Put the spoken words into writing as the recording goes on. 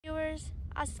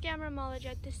আজকে আমরা মলে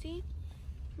যাইতেছি.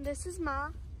 This is Ma.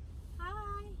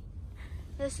 Hi.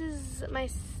 This is my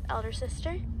elder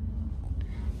sister.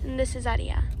 And this is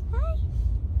Aria. Hi.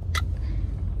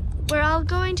 We're all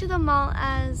going to the mall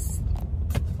as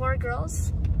 4 girls.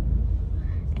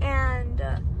 And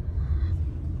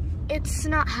it's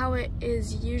not how it is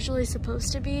usually supposed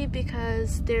to be because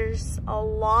there's a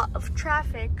lot of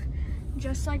traffic,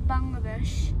 just like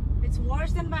Bangladesh. It's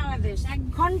worse than Bangladesh.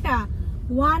 1 ঘন্টা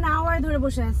 1 hour ধরে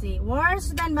বসে আছি. Worse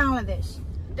than Bangladesh.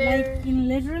 Like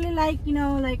literally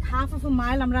like half of a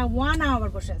mile আমরা 1 hour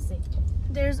বসে আছি.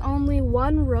 There's only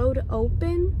one road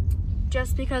open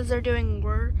just because they're doing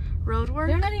road work.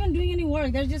 They're not even doing any work.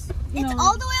 They're just It's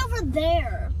all the way over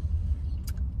there.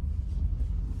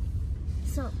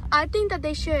 So I think that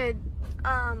they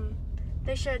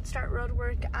should start road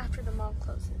work after the mall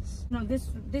closes. No,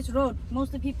 this road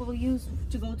mostly people use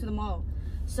to go to the mall.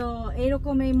 So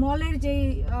এরকম এই মলের যে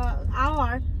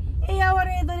hour এই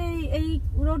hour-এ এই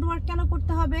road work কেন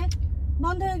করতে হবে?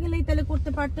 বন্ধ হয়ে গেলেই তাহলে করতে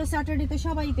পারতো. স্যাটারডেতে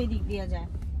সবাই তো এদিক দিয়ে যায়.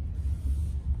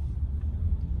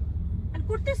 আর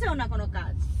করতেছেও না কোনো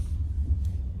কাজ.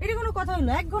 এটা কোনো কথা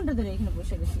হলো? 1 ঘন্টা ধরে এখানে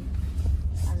বসে গেছি.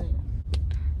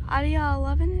 Aria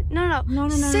 11? No.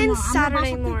 Since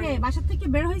Saturday morning. বাসা থেকে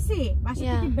বের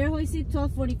হইছি.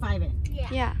 12:45 এ.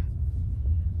 Yeah.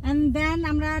 And then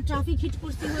আমরা traffic hit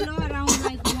করছি হলো around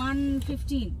like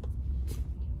 1:15.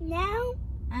 now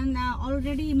And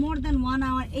already more than 1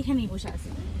 hour এখানেই বসে আছি.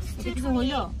 এটা কি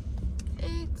হলো?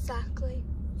 Exactly.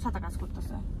 ছাতা কাজ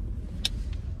করতেছে.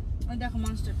 ওই দেখো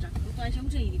মনস্টারটা. তো আইসা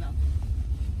উঠেই দিবা.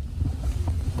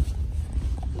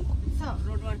 So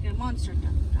road worker monsterটা.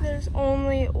 There's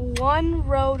only one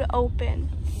road open.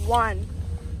 One.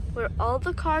 Where all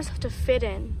the cars have to fit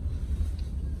in.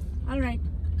 All right.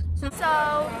 So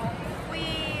we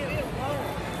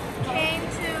came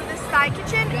to the Thai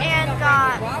kitchen and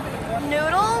got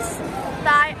noodles,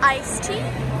 Thai iced tea,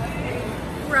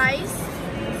 rice,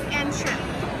 and shrimp.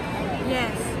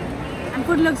 Yes. And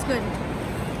food looks good.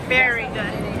 Very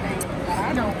good.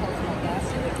 No.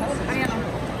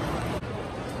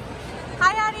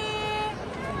 Hi Ari.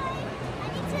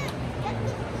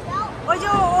 ওই যে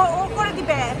ও করে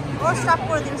দিবে. ও stop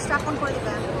করে দিবে, stop on করে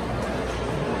দিবে.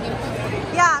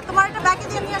 Yeah, তোমার এটা ব্যাকে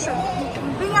দিয়ে নিয়ে আসো.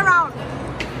 Bring around.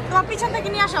 তোমার পিছন থেকে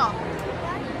নিয়ে আসো.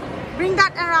 Bring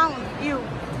that around you.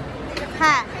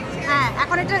 হ্যাঁ,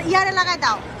 এখন এটা ইয়ারে লাগাই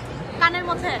দাও. কানের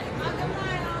মধ্যে.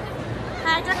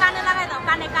 হ্যাঁ, এটা কানে লাগাই দাও.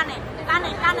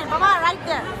 কানে. বাবা, right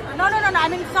there. No. I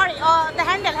mean, sorry. The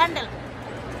handle.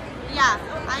 Yeah,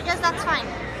 I guess that's fine.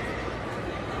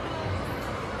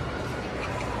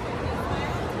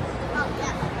 oh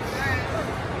yeah.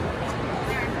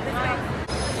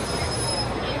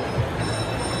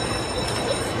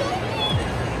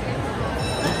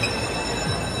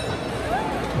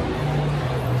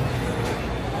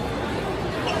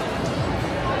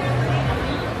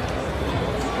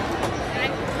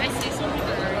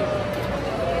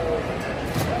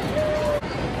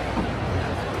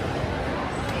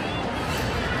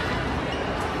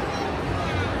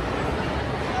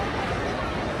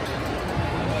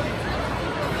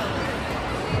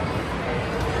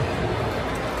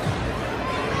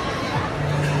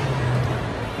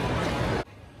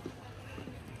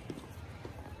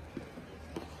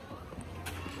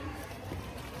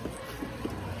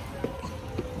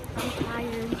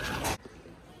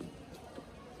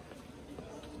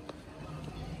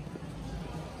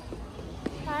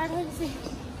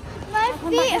 My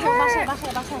feet hurt.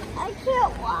 I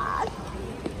can't walk.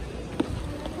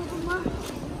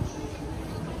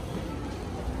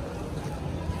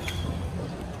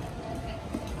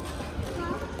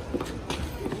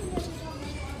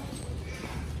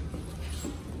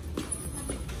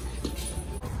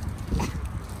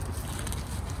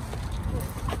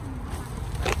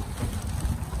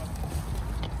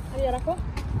 Aria, rako.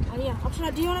 Aria,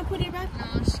 Optional, do you want to put it back? No,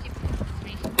 just keep it with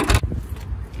me.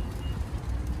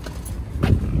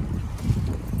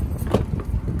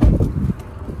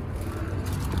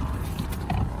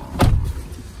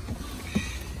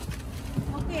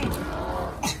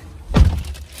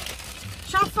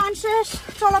 শেষ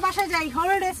চলো বাসায় যাই.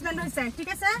 Holiday spend হইছে, ঠিক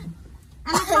আছে?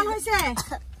 And fun হইছে?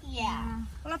 Yeah.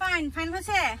 বলো fine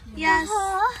হইছে? Yes.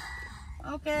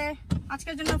 ওকে,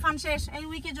 আজকের জন্য ফান শেষ. এই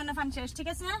উইকের জন্য ফান শেষ, ঠিক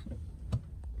আছে?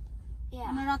 Yeah.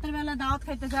 আমরা রাতের বেলা দাওয়াত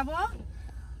খাইতে যাব.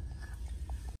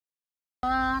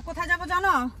 কোথায় যাব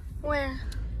জানো? Where?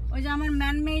 ওই যে আমার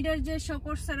ম্যানমেডের যে শো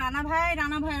করছে রানা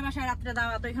ভাইয়ের বাসায় রাতে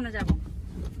দাওয়াত, ওইখানে যাব.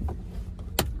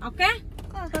 ওকে?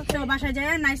 তো বাসায় যাই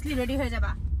নাইসলি রেডি হয়ে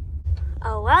যাবা.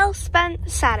 A well spent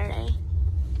Saturday.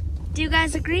 Do you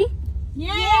guys agree?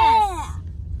 Yes.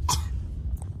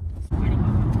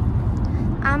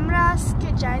 আজকে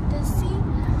যাইতেছি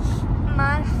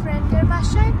মার ফ্রেন্ডের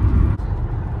বাসায়।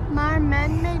 মার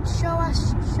ম্যানমেড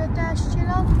শোতে আসছিল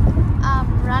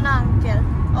রানা আঙ্কেল,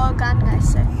 ও গান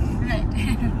গাইছে।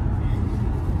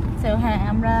 তো হ্যাঁ,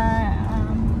 আমরা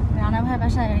রানা ভাইয়ের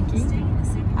বাসায় আর কি,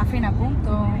 আফরিন আপু,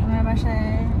 তো ওনার বাসায়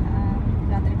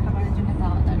রাতের খাবারের জন্য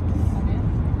দাওয়াত আর কি হবে।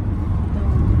 তো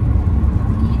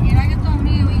এর আগে তো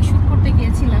আমি ওই শুট করতে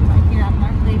গিয়েছিলাম আর কি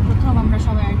রান্নার, তো এই প্রথম আমরা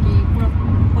সবাই আর কি পুরো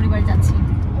পরিবার যাচ্ছি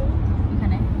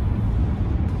এখানে।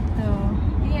 তো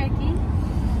এই আর কি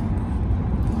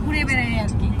ঘুরে বেড়াই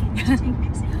আর কি,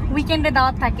 উইকেন্ডে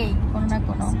দাওয়াত থাকেই কোনো না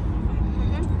কোনো।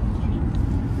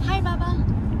 হাই বাবা,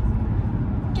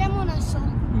 কেমন আছো?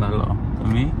 ভালো,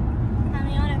 তুমি?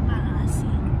 আমি অনেক ভালো আছি।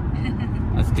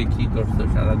 আজকে কি করছো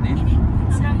সারাদিন?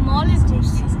 আমরা মলে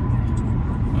ঘুরছি।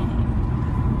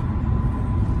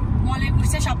 মলে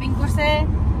ঘুরছে, শপিং করছে।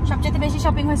 সবচেয়ে বেশি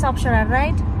শপিং হয়েছে অপসরার,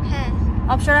 রাইট? হ্যাঁ,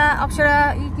 অপসরা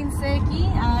ই কিনছে কি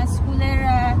স্কুলের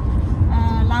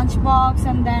lunch box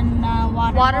and then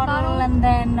water bottle and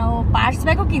then O purse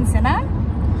ব্যাগও কিনছে না?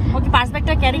 ও কি পার্স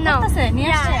ব্যাগটা ক্যারি করতেছে? নিয়ে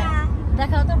আসছে?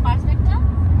 দেখাও তো পার্স ব্যাগটা।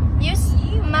 You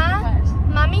see,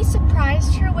 Mommy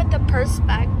surprised her with the purse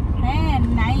bag. Yeah,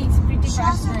 nice, pretty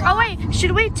purse bag. Oh wait,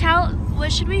 should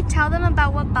we tell them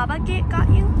about what Baba got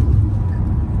you?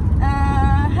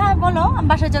 হ্যাঁ বলো, আমি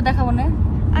বাসায় যা দেখাবো না।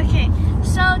 Okay,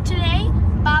 so today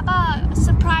Baba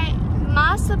surprised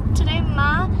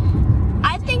Ma.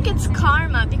 I think it's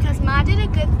karma because Ma did a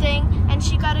good thing and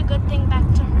she got a good thing back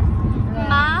to her.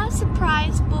 Yeah. Ma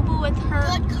surprised Boo Boo with her.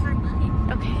 Good karma.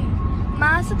 Okay.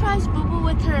 Ma surprised Boo Boo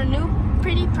with her new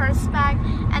pretty purse bag,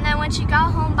 and then when she got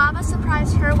home, Baba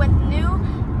surprised her with new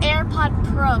AirPod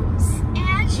Pros.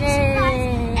 And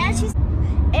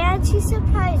she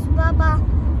surprised Baba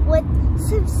with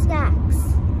some snacks.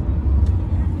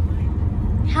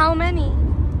 How many?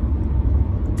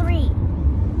 3.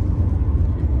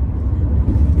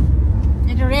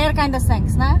 It's a rare kind of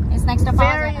snacks, na? Snacks to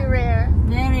Very rare.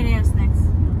 Very rare snacks.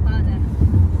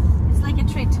 It's like a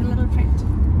treat, a little treat.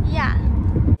 Yeah.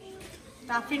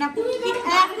 Afrin আপু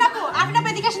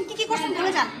এদিকে আসেন, কি করছেন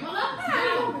বলে যান।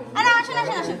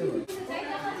 আসেন।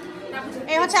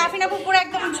 এই হচ্ছে আফরিন আপু পুরো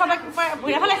একদম সবাই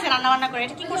ভুলে ফেলেছে রান্না বান্না করে।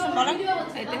 এটা কি করছেন বলেন?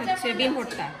 এটা হচ্ছে বিন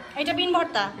ভর্তা। এটা বিন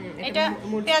ভর্তা, এটা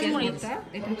পেঁয়াজ মুড়ি,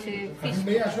 এটা হচ্ছে ফিশ,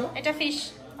 এটা ফিশ।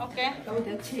 ওকে, এটা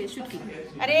হচ্ছে শুটকি,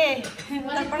 আরে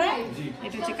তারপরে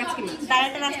এটা হচ্ছে কাচকি মাছ।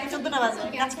 ডাইরেক্টর আজকে 14টা বাজে।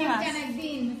 কাচকি মাছ,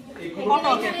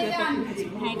 পটল,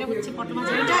 হ্যাঁ এটা হচ্ছে পটল মাছ।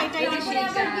 এটা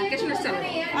কেশনার চাল,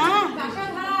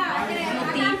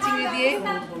 লতি চিংড়ি দিয়ে,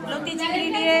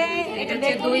 এটা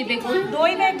হচ্ছে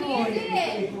দই বেগুন।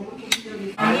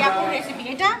 এই আপুর রেসিপি।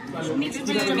 এটা মিক্স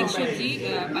সবজি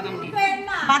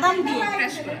বাদাম দিয়ে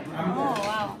ফ্রেশ করে। ও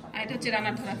ওয়াও। আর এটা হচ্ছে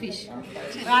রান্না ধরা ফিশ।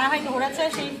 রান্না ভাই ধরেছে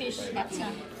সেই ফিশ।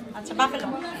 আচ্ছা বাফেলো।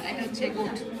 এটা হচ্ছে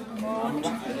গোট।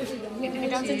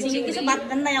 এটা হচ্ছে চিংড়ি, কিছু বাদ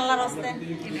দেন নাই আল্লাহর রাস্তে।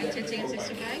 এটা হচ্ছে চিকেন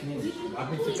 65,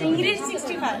 চিংড়ির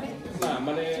 65,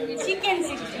 chicken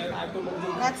 65।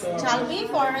 That's jalbi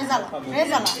for rezala.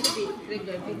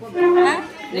 হ্যাঁ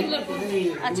রেগুলার গোট।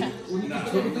 আচ্ছা,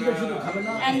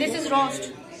 and this is roast.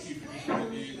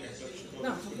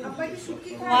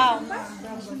 Wow.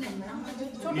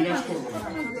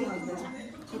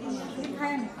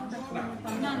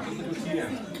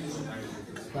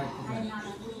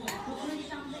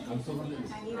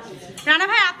 Rana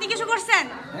ভাই আপনি কিছু করছেন?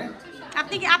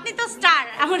 আপনি তো স্টার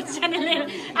আমার চ্যানেলের,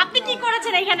 আপনি কি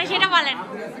করেছেন এখানে সেটা বলেন।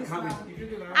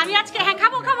 আমি আজকে হ্যাঁ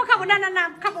খাবো না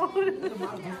খাবো।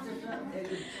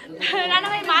 রানা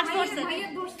ভাই মাছ ধরছে।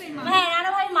 হ্যাঁ রানা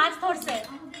ভাই মাছ ধরছে,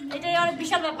 এটাই অনেক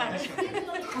বিশাল ব্যাপার।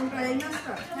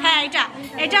 হ্যাঁ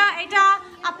এটা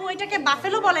আপু এটাকে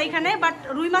বাফেলো বলে এখানে, বাট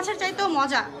রুই মাছের চাইতেও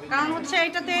মজা, কারণ হচ্ছে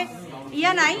এটাতে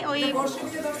ইয়া নাই, ওই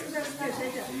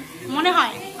মনে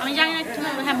হয়, আমি জানি না,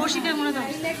 হ্যাঁ বড়শিতে মনে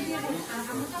হয়।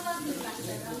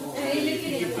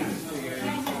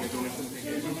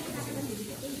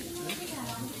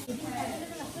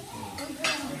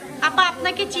 আপা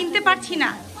আপনাকে চিনতে পারছি না।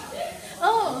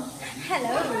 ও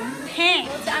হ্যালো, হ্যাঁ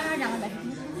আমার নাম দেখেন।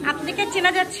 আপনাকে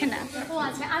চেনা যাচ্ছে না। ও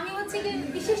আচ্ছা, আমি হচ্ছে কি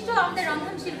বিশিষ্ট আমাদের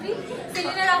রন্ধন শিল্পী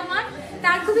সেলিনা রহমান,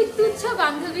 তার খুবই তুচ্ছ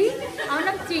বান্ধবী, আমার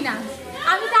নাম চীনা।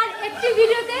 আমি তার একটি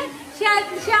ভিডিওতে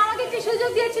সে আমাকে যে সুযোগ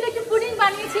দিয়েছিল একটু পুডিং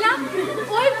বানিয়েছিলাম,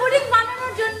 ওই পুডিং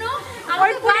বানানোর জন্য আমার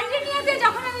বার্জিনিয়াতে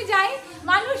যখন আমি যাই,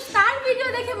 মানুষ তার ভিডিও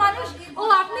দেখে মানুষ, ও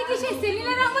আপনি কি সেই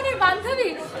সেলিনা রহমানের বান্ধবী,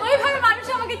 ওইভাবে মানুষ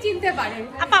আমাকে চিনতে পারে।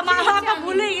 আপা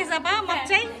ভুল হয়ে গেছে, আপা মাপ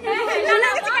চাই।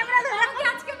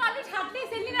 আজকে মানুষ হাঁটতেই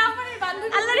সেলিনা রহমানের বান্ধবী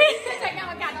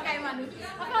আমাকে আটকায় মানুষ।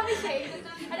 আপা আমি সেই,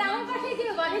 আর আমার পাশে কি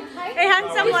এই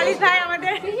হ্যান্ডসাম ওয়ালিদ ভাই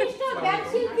আমাদের।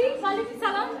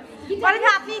 ওয়ালিদ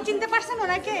ভাই আপনি চিনতে পারছেন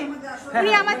ওনাকে?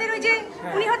 উনি আমাদের ওই যে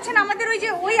উনি হচ্ছেন আমাদের ওই যে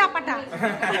ওই আপাটা,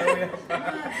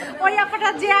 ওই আপাটা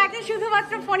যে আগে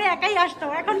শুধুমাত্র ফোনে একাই আসতো,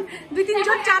 এখন 2-3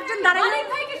 জন 4 জন দাঁড়ায়। ওয়ালিদ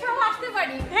ভাইকে সব আসতে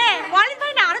পারি। হ্যাঁ ওয়ালিদ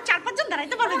ভাই না, আরো 4-5 জন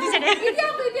দাঁড়াইতে পারবে দুই সাইডে।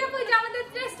 আমাদের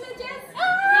ড্রেসলেচেস।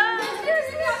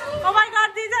 ও মাই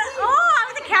গড দিস ও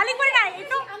আমি তো খেয়ালই করি নাই। এই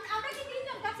তো আমরা কি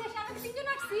তিনজন কাছে এসে আমরা তিনজন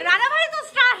আসছি। রানা ভাই তো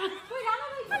স্টার। কই রানা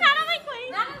ভাই? রানা ভাই কই?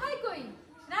 রানা ভাই কই?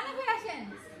 রানা ভাই আসেন।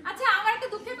 আচ্ছা আমার একটা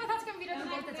দুঃখের কথা আজকে আমি ভিডিওতে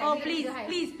বলতে চাই। ও please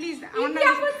please please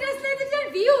India food ড্রেসলেচের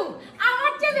view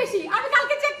আমার চেয়ে বেশি। আমি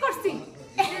কালকে চেক করছি।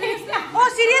 ও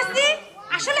সিরিয়াসলি?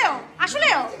 আসলেও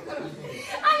আসলেও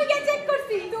আমি কে চেক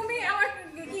করছি। তুমি আমার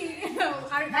কি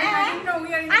আর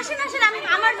আসেন আসেন, আমি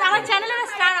আমার চ্যানেলের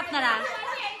স্টার আপনারা।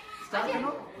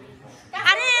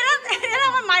 আরে এরা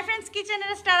আমার মাই ফ্রেন্ডস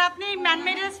কিচেনের স্টার, আপনি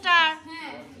ম্যানমেডের স্টার।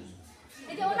 হ্যাঁ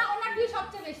এই যে ওনার ভিউ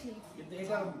সবচেয়ে বেশি।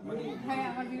 হ্যাঁ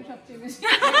আমার ভিউ সবচেয়ে বেশি।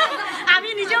 আমি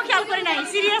নিজেও খেয়াল করি নাই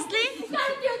সিরিয়াসলি।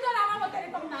 কেউ তো আমার মতো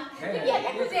এরকম না। কি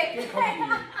একটা খুঁজে।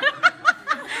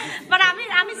 বাট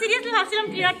আমি সিরিয়াসলি ভাবছিলাম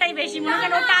ক্লিয়ারটাই বেশি, মনে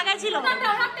করেন ওটা আগে ছিল।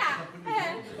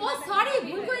 ও সরি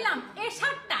ভুল কইলাম, এই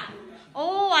শার্টটা। ও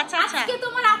আচ্ছা আচ্ছা, আজকে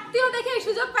তোমার আত্মীয় দেখে এই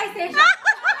সুযোগ পাইছে।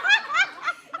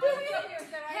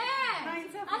 হ্যাঁ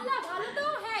আল্লাহ ভালো তো।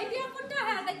 হ্যাঁ ইন্ডিয়া ফুডটা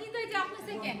হ্যাঁ দেখি তো এই যে আপনি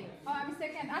সেকেন্ড। ও আমি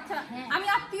সেকেন্ড। আচ্ছা আমি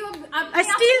আত্মীয়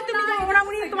স্টিল তুমি তো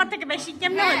মোটামুটি তোমার থেকে বেশি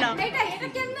কেমনে হলো? এটা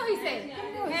কেমনে হইছে?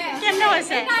 হ্যাঁ কেমনে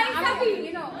হয়েছে? আমি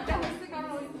ইউ নো এটা হচ্ছে কারণ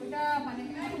ওটা মানে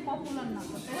পপুলার না।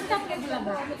 ওটা কে দিলাম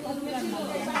পপুলার না।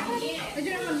 এই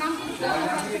যে আমার নাম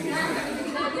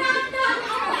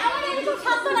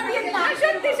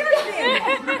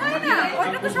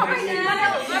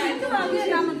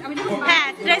হ্যাঁ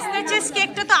ড্রেসলেচেস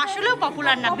কেকটা তো আসলেও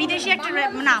পপুলার না, বিদেশি একটা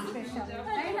নাম।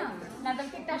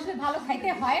 ভালো খাইতে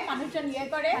হয়, মানুষজন ইয়ে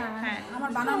করে।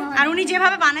 আমার বানানো আর উনি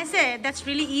যেভাবে বানাইছে দ্যাটস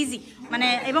রিয়েলি ইজি, মানে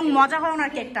এবং মজা হয়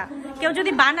ওনার কেকটা। কেউ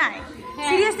যদি বানায়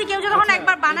সিরিয়াসলি, কেউ যখন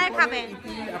একবার বানায় খাবে।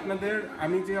 আপনাদের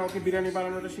আমি যে ওকে বিরিয়ানি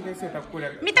বানানোটা শিখাইছি ওটা করে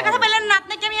মিথ্যা কথা বললেন না,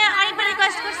 আপনাকে আমি আরেকবার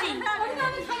রিকোয়েস্ট করছি।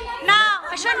 না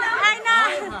শোন এই না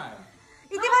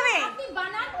ইতিভাবে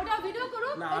বানান ওটা ভিডিও করো।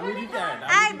 না আমি রিটায়ার্ড।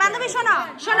 এই বান্ধবী শোনো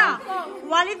শোনো,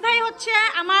 ওয়ালিদ ভাই হচ্ছে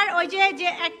আমার ওই যে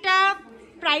একটা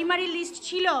প্রাইমারি লিস্ট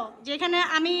ছিল, যেখানে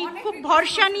আমি খুব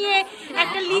ভরসা নিয়ে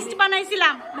একটা লিস্ট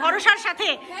বানাইছিলাম ভরসার সাথে,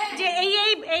 যে এই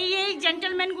এই এই এই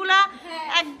জেন্টলম্যানগুলা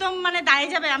একদম মানে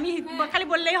দাঁড়িয়ে যাবে, আমি খালি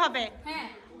বললেই হবে।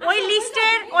 ওই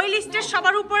লিস্টের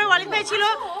সবার উপরে ওয়ালিদ ভাই ছিল,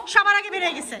 সবার আগে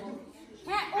বেরিয়ে গেছে।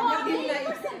 হ্যাঁ ও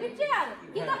বিট্রিয়াল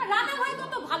কিন্তু রানা ভাই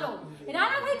কত ভালো।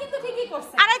 রানা ভাই কিন্তু ঠিকই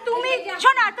করছে। আরে তুমি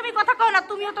শোনো, তুমি কথা কও না,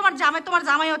 তুমিও তোমার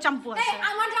জামাইও চাম্পু আছে।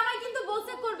 আমার জামাই কিন্তু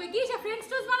বলছে করবে কি, সে ফ্রেঞ্চ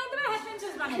টোস্ট বানাইতে পারে, হ্যাঁ ফ্রেঞ্চ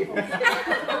টোস্ট বানাইবো।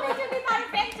 তুমি যদি তার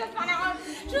ফ্রেঞ্চ টোস্ট বানানোর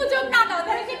সুযোগ না দাও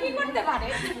তাহলে সে কি করতে পারে?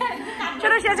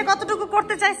 শোনো সে যে কতটুকু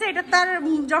করতে চাইছে এটা তার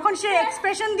যখন সে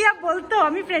এক্সপ্রেশন দিয়ে বলতো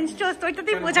আমি ফ্রেঞ্চ টোস্ট,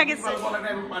 ওইটাতেই বোঝা গেছে।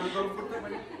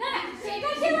 হ্যাঁ সেটা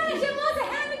সে বলছে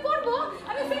হ্যাঁ আমি করবো,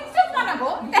 আমি ফ্রেঞ্চ টোস্ট বানাবো।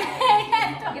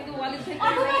 কিন্তু ওয়ালিদ ভাই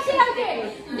অথবা সে আছে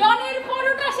ডনের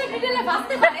পরোটা সে ডিটেলে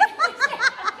ভাজতে পারে।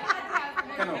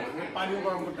 কেন পানিও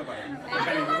গরম করতে পারে?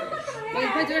 ওই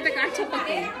ভাজুর একটা কার্ড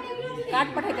ছাপাতে কার্ড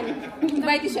পাঠাইতে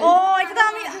বাইতিস। ও এটা তো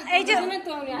আমি এই যে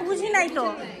বুঝি নাই তো,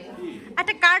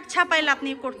 একটা কার্ড ছাপাইলে আপনি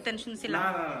করতেন শুনছিলাম। না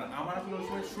না আমার আসলে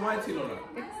ওই সময় ছিল না,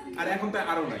 আর এখন তো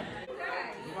আরো নাই।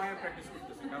 ঘুমায় প্র্যাকটিস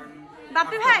করতেছি কারণ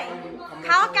বাপি ভাই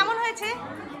খাওয়া কেমন হয়েছে?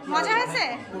 মজা হয়েছে?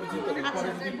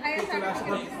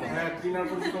 হ্যাঁ ট্রেনার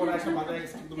পরিচিত ওরা এসে বাজারে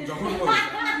একদম যখন বলে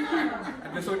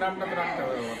একটা ওই নামটা তো রাখতে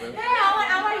হবে আমাদের। হ্যাঁ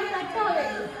আমার ইয়ে রাখতে হবে,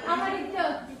 আমার একটু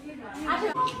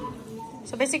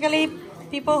So basically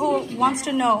people who wants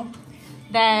to know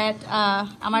that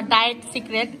আমার ডায়েট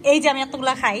সিক্রেট, এই যে আমি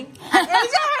এতগুলা খাই, এই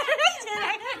যে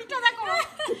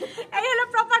এই হলো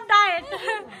প্রপার ডায়েট,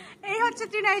 এই হচ্ছে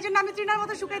ট্রিনা। এই জন্য আমি ট্রিনার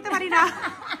মতো শুকাইতে পারি না।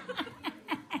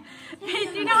 এই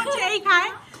ট্রিনা হচ্ছে এই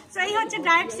খায়, তো এই হচ্ছে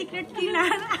ডায়েট সিক্রেট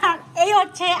ট্রিনার। আর এই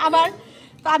হচ্ছে আবার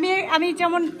তো আমি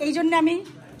যেমন এই জন্য আমি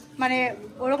মানে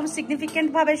ওরকম সিগনিফিকেন্ট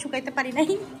ভাবে শুকাইতে পারি নাই,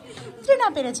 ট্রিনা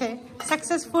পেরেছে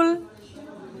সাকসেসফুল,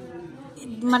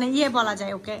 মানে ইয়ে বলা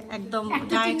যায় ওকে একদম।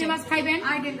 চিংড়ি মাছ খাইবেন,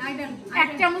 এক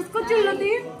চামচ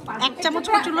কচুরলতি, এক চামচ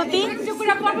কচুরলতি,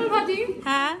 চুকুরা পটল ভাজি,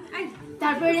 হ্যাঁ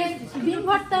তারপরে বিন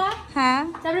ভর্তা, হ্যাঁ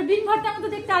তারপরে বিন ভর্তার মতো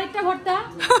দেখতে আরেকটা ভর্তা,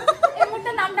 এই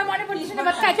ভর্তার নামটা মনে পড়ছে না,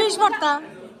 ফিশ ভর্তা,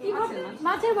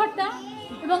 মাছের ভর্তা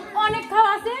এবং অনেক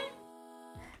খাওয়া আছে।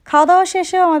 খাওয়া দাওয়া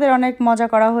শেষেও আমাদের অনেক মজা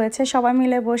করা হয়েছে, সবাই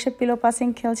মিলে বসে পিলো পাসিং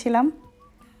খেলছিলাম।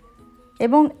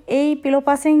 এবং এই পিলো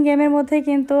পাসিং গেমের মধ্যে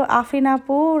কিন্তু আফরিন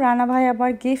আপু রানা ভাই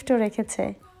আবার গিফটও রেখেছে।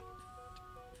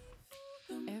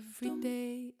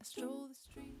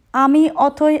 আমি,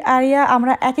 অথই, আরিয়া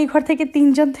আমরা একই ঘর থেকে 3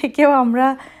 জন থেকেও আমরা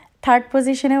 3rd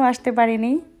পজিশনেও আসতে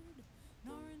পারিনি।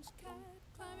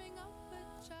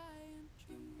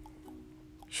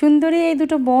 সুন্দরী এই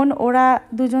দুটো বোন, ওরা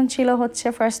দুজন ছিল হচ্ছে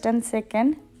 1st and 2nd।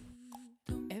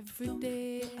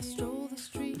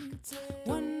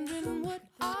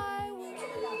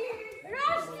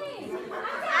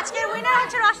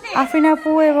 আফরিন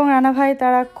আপু এবং রানা ভাই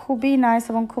তারা খুবই নাইস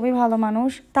এবং খুবই ভালো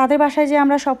মানুষ। তাদের বাসায় যে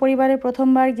আমরা সপরিবারে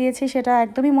প্রথমবার গিয়েছি সেটা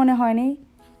একদমই মনে হয়নি।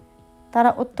 তারা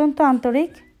অত্যন্ত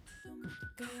আন্তরিক।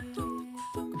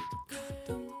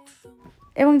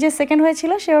 এবং যে 2nd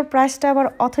হয়েছিল সে ওর প্রাইসটা আবার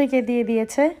অথইকে দিয়ে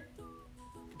দিয়েছে,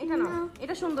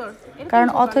 কারণ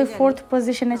অথই 4th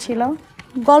পজিশনে ছিল।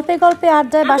 গল্পে গল্পে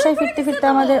আড্ডায় বাসায় ফিরতে ফিরতে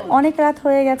আমাদের অনেক রাত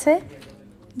হয়ে গেছে।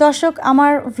 দর্শক,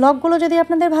 আমার ভ্লগগুলো যদি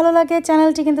আপনাদের ভালো লাগে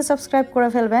চ্যানেলটি কিন্তু সাবস্ক্রাইব করে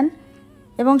ফেলবেন,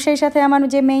 এবং সেই সাথে আমার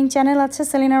যে মেইন চ্যানেল আছে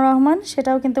সেলিনা রহমান,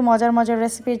 সেটাও কিন্তু মজার মজার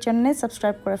রেসিপির জন্য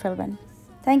সাবস্ক্রাইব করে ফেলবেন।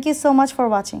 Thank you so much for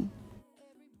watching.